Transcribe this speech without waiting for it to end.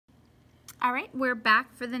All right, we're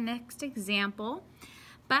back for the next example.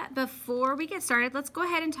 But before we get started, let's go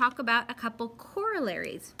ahead and talk about a couple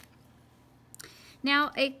corollaries.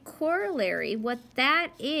 Now, a corollary, what that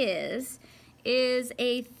is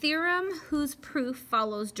a theorem whose proof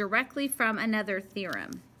follows directly from another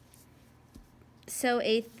theorem. So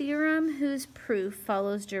a theorem whose proof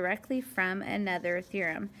follows directly from another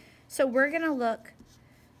theorem. So we're going to look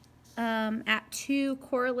at two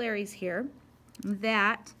corollaries here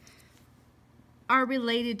that are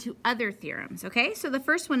related to other theorems, okay? So the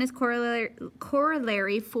first one is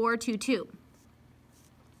corollary 422,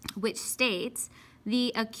 which states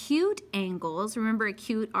the acute angles, remember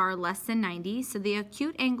acute are less than 90, so the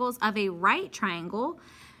acute angles of a right triangle,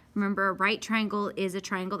 remember a right triangle is a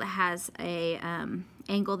triangle that has a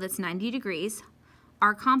angle that's 90 degrees,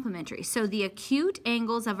 are complementary. So the acute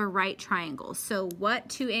angles of a right triangle. So what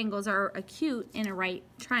two angles are acute in a right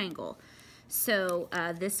triangle? So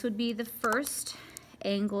this would be the first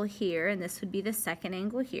angle here, and this would be the second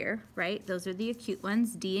angle here, right? Those are the acute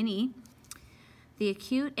ones, D and E. The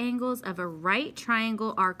acute angles of a right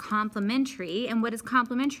triangle are complementary. And what does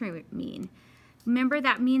complementary mean? Remember,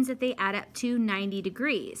 that means that they add up to 90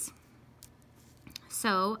 degrees.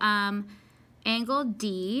 So angle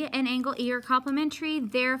D and angle E are complementary.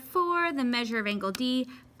 Therefore, the measure of angle D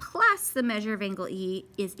plus the measure of angle E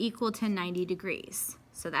is equal to 90 degrees.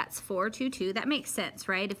 So that's 422. That makes sense,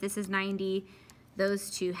 right? If this is 90,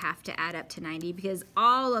 those two have to add up to 90 because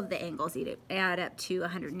all of the angles add up to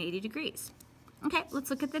 180 degrees. Okay,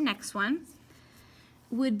 let's look at the next one.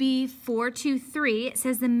 Would be 423. It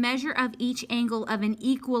says the measure of each angle of an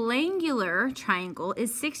equiangular triangle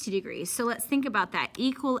is 60 degrees. So let's think about that.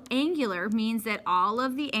 Equiangular means that all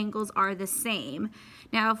of the angles are the same.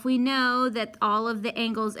 Now, if we know that all of the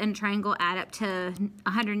angles in a triangle add up to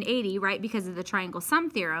 180, right, because of the triangle sum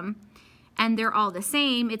theorem, and they're all the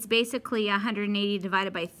same, it's basically 180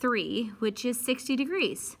 divided by 3, which is 60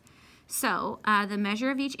 degrees. So the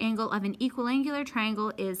measure of each angle of an equiangular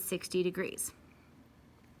triangle is 60 degrees.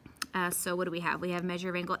 So what do we have? We have measure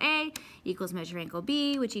of angle A equals measure of angle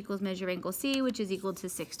B, which equals measure of angle C, which is equal to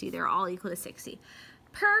 60. They're all equal to 60.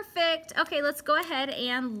 Perfect. Okay, let's go ahead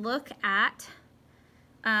and look at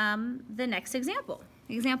the next example.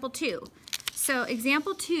 Example 2. So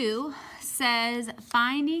example 2 says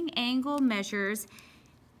finding angle measures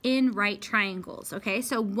in right triangles. Okay,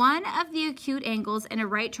 so one of the acute angles in a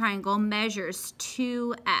right triangle measures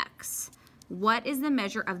 2x. What is the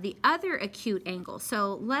measure of the other acute angle?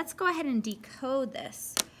 So let's go ahead and decode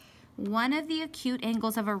this. One of the acute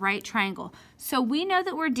angles of a right triangle. So we know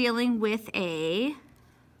that we're dealing with a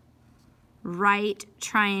right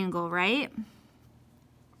triangle, right?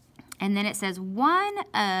 And then it says one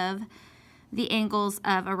of the angles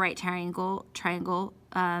of a right triangle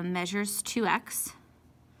measures 2x.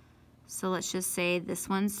 So let's just say this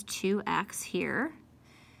one's 2x here.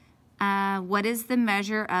 What is the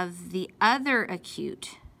measure of the other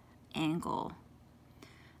acute angle?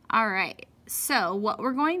 All right, so what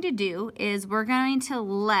we're going to do is we're going to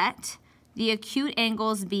let the acute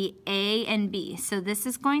angles be A and B. So this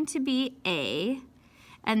is going to be A,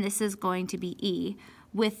 and this is going to be E,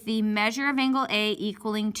 with the measure of angle A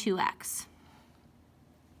equaling 2x.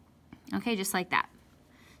 Okay, just like that.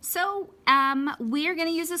 So we are going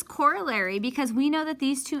to use this corollary because we know that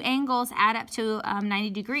these two angles add up to 90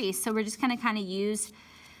 degrees. So we're just going to kind of use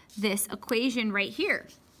this equation right here.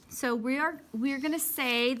 So we're going to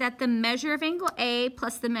say that the measure of angle A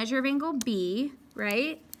plus the measure of angle B,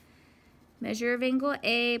 right? Measure of angle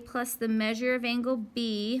A plus the measure of angle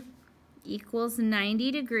B equals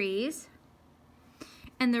 90 degrees.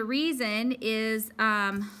 And the reason is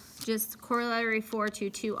just corollary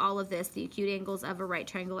 422, all of this, the acute angles of a right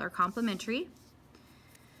triangle are complementary.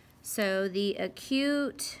 So the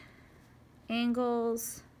acute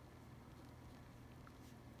angles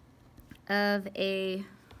of a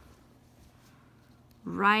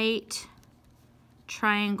right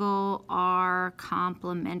triangle are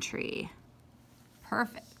complementary.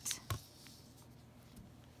 Perfect.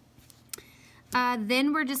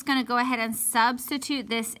 Then we're just going to go ahead and substitute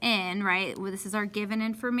this in, right? Well, this is our given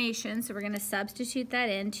information, so we're going to substitute that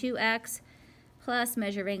in. 2x plus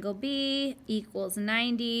measure of angle B equals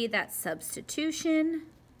 90. That's substitution.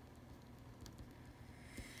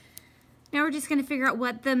 Now we're just going to figure out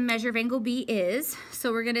what the measure of angle B is.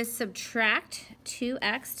 So we're going to subtract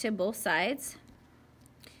 2x to both sides.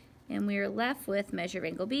 And we are left with measure of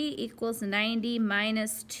angle B equals 90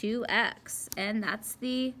 minus 2x. And that's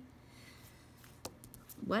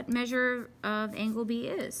what measure of angle B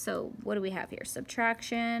is. So what do we have here?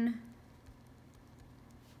 Subtraction,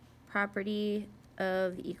 property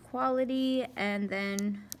of equality, and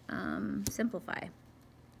then simplify.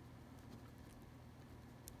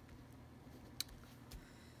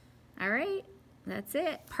 All right, that's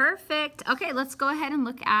it. Perfect. Okay, let's go ahead and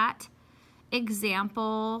look at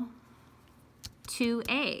example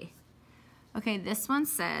 2A. Okay, this one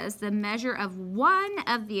says the measure of one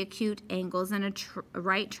of the acute angles in a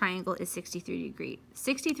right triangle is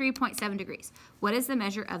 63.7 degrees. What is the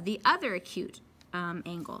measure of the other acute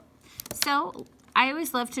angle? So I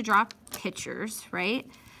always love to draw pictures, right?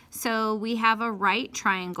 So we have a right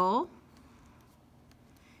triangle.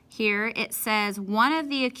 Here it says one of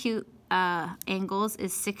the acute angles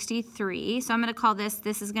is 63. So I'm going to call this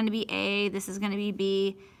is going to be A, this is going to be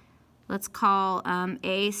B. Let's call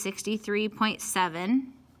A 63.7.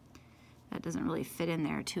 That doesn't really fit in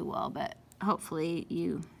there too well, but hopefully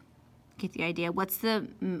you get the idea. What's the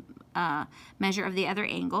measure of the other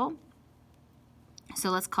angle? So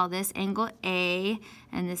let's call this angle A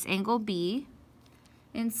and this angle B.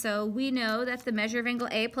 And so we know that the measure of angle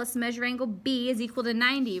A plus the measure of angle B is equal to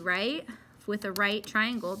 90, right? With a right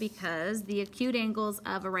triangle, because the acute angles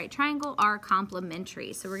of a right triangle are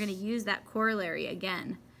complementary. So we're going to use that corollary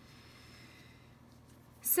again.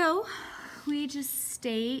 So we just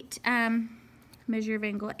state measure of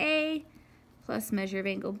angle A plus measure of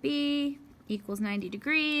angle B equals 90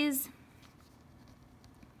 degrees.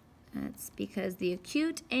 That's because the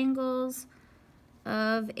acute angles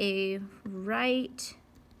of a right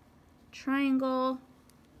triangle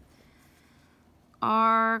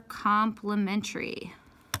are complementary.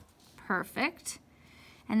 Perfect.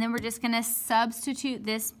 And then we're just going to substitute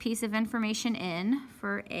this piece of information in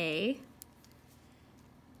for A.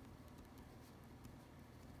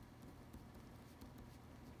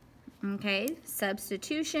 Okay,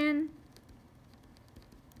 substitution.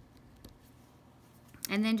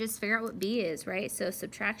 And then just figure out what B is, right? So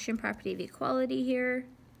subtraction, property of equality here.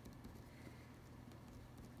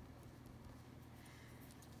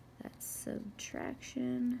 That's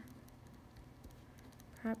subtraction,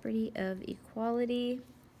 property of equality.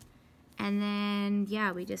 And then,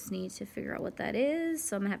 yeah, we just need to figure out what that is.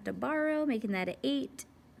 So I'm gonna have to borrow, making that an 8,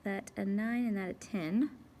 that a 9, and that a 10.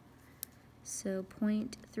 So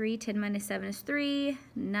 0.3, 10 minus 7 is 3,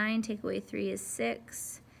 9 take away 3 is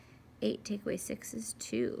 6, 8 take away 6 is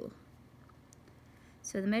 2.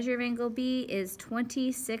 So the measure of angle B is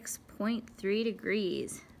 26.3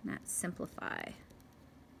 degrees. Let's simplify.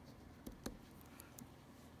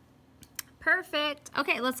 Perfect.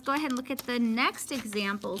 Okay, let's go ahead and look at the next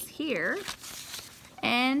examples here.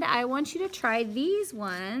 And I want you to try these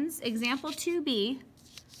ones, example 2B,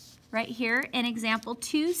 right here, and example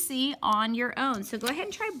 2C on your own. So go ahead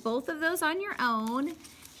and try both of those on your own.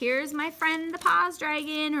 Here's my friend the pause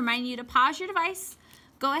dragon, reminding you to pause your device.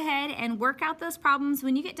 Go ahead and work out those problems.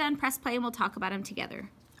 When you get done, press play and we'll talk about them together.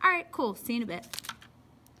 All right, cool. See you in a bit.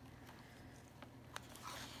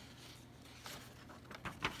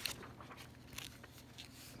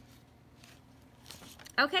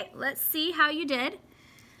 Okay, let's see how you did.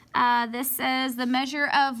 This says the measure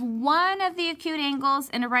of one of the acute angles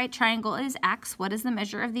in a right triangle is x. What is the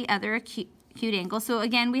measure of the other acute angle? So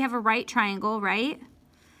again, we have a right triangle, right?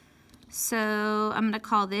 So I'm going to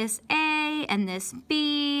call this A and this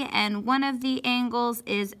B, and one of the angles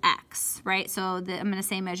is x, right? So I'm going to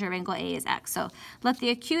say measure of angle A is x. So let the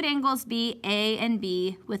acute angles be A and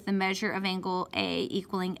B with the measure of angle A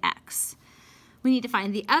equaling x. We need to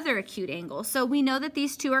find the other acute angle. So we know that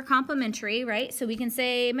these two are complementary, right? So we can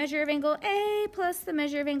say measure of angle A plus the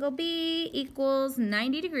measure of angle B equals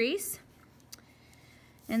 90 degrees.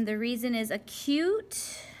 And the reason is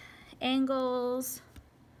acute angles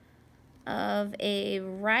of a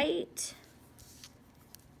right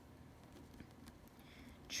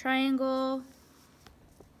triangle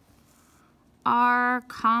are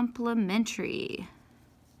complementary.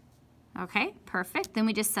 Okay, perfect. Then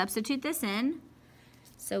we just substitute this in.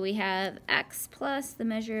 So we have x plus the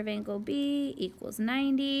measure of angle B equals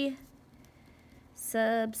 90.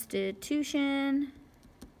 Substitution.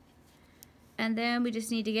 And then we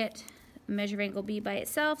just need to get measure of angle B by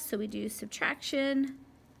itself, so we do subtraction.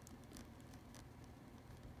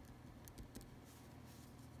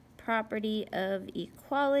 Property of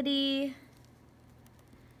equality.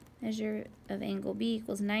 Measure of angle B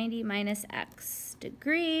equals 90 minus x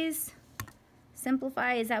degrees.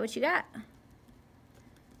 Simplify. Is that what you got?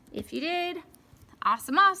 If you did,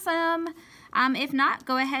 awesome, awesome. If not,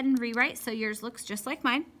 go ahead and rewrite so yours looks just like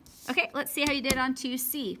mine. Okay, let's see how you did on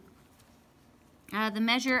 2C. The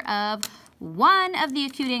measure of one of the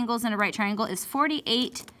acute angles in a right triangle is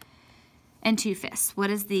 48 2/5. What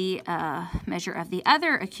is the measure of the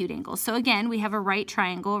other acute angle? So again, we have a right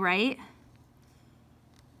triangle, right?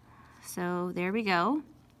 So there we go.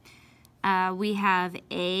 We have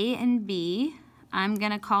A and B. I'm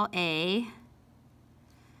going to call A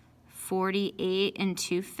 48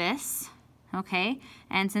 2/5. Okay,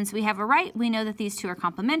 and since we have a right, we know that these two are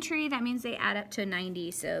complementary. That means they add up to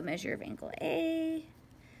 90. So measure of angle A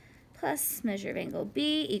plus measure of angle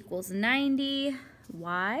B equals 90.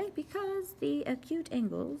 Why? Because the acute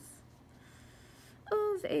angles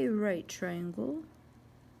of a right triangle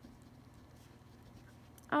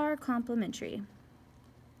are complementary.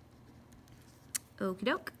 Okie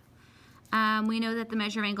doke. We know that the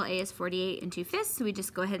measure of angle A is 48 2/5, so we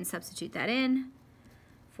just go ahead and substitute that in.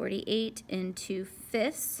 48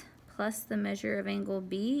 2/5 plus the measure of angle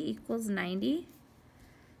B equals 90.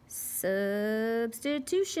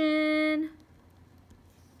 Substitution.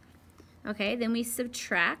 Okay, then we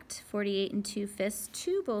subtract 48 2/5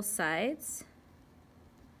 to both sides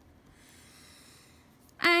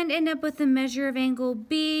and end up with the measure of angle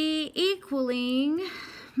B equaling,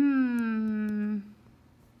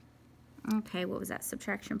 okay, what was that?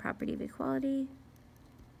 Subtraction property of equality.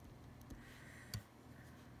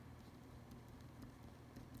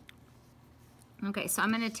 Okay, so I'm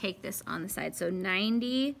going to take this on the side. So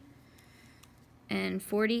 90 and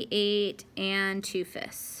 48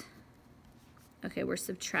 2/5. Okay, we're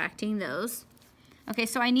subtracting those. Okay,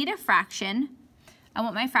 so I need a fraction. I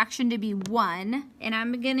want my fraction to be 1, and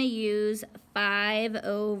I'm going to use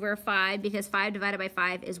 5/5 because 5 divided by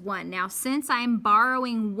 5 is 1. Now, since I'm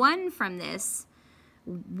borrowing 1 from this,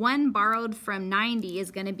 1 borrowed from 90 is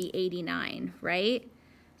going to be 89, right?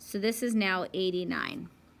 So this is now 89.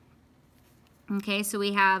 Okay, so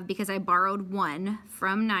we have, because I borrowed 1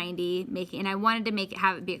 from 90, and I wanted to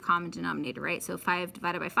have it be a common denominator, right? So 5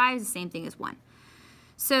 divided by 5 is the same thing as 1.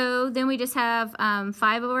 So then we just have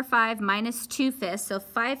 5/5 minus 2/5. So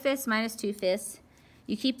 5/5 minus 2/5.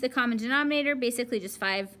 You keep the common denominator, basically just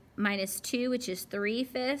 5 minus 2, which is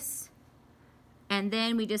 3/5. And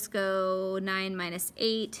then we just go 9 minus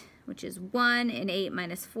 8, which is 1, and 8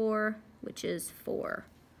 minus 4, which is 4.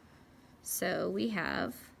 So we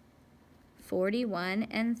have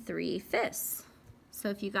 41 3/5. So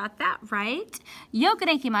if you got that right, yoku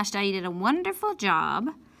denkimashita, you did a wonderful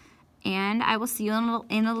job. And I will see you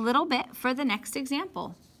in a little bit for the next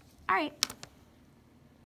example. All right.